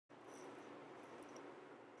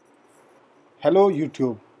Hello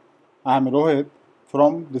YouTube, I am Rohit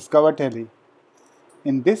from Discover Tally.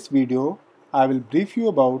 In this video, I will brief you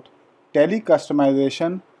about Tally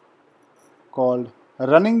customization called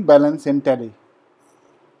Running Balance in Tally.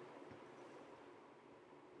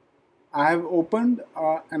 I have opened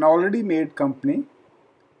an already made company,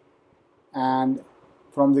 and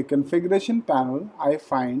from the configuration panel I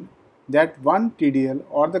find that one TDL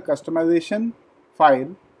or the customization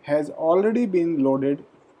file has already been loaded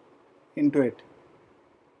into it.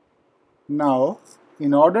 Now,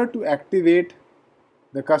 in order to activate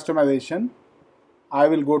the customization, I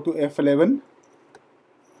will go to F11,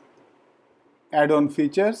 add-on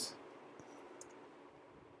features.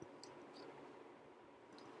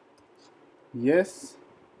 Yes.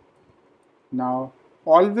 Now,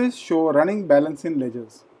 always show running balance in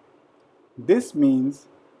ledgers. This means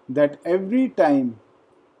that every time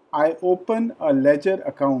I open a ledger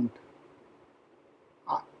account,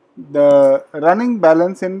 the running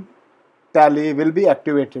balance in Tally will be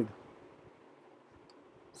activated.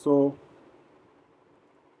 So,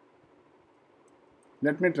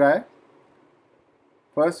 let me try.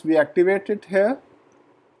 First we activate it here,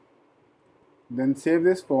 then save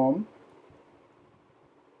this form.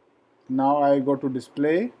 Now I go to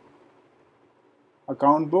display,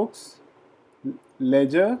 account books,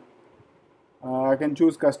 ledger, I can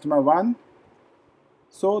choose customer 1.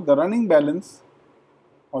 So the running balance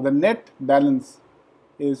or the net balance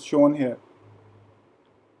is shown here.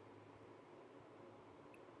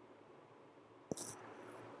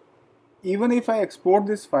 Even if I export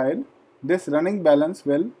this file, this running balance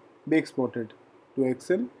will be exported to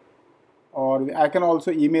Excel, or I can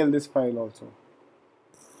also email this file also.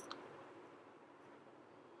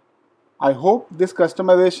 I hope this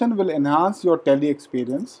customization will enhance your Tally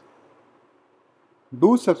experience.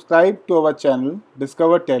 Do subscribe to our channel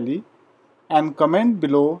Discover Tally and comment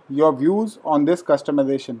below your views on this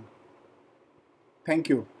customization. Thank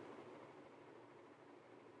you.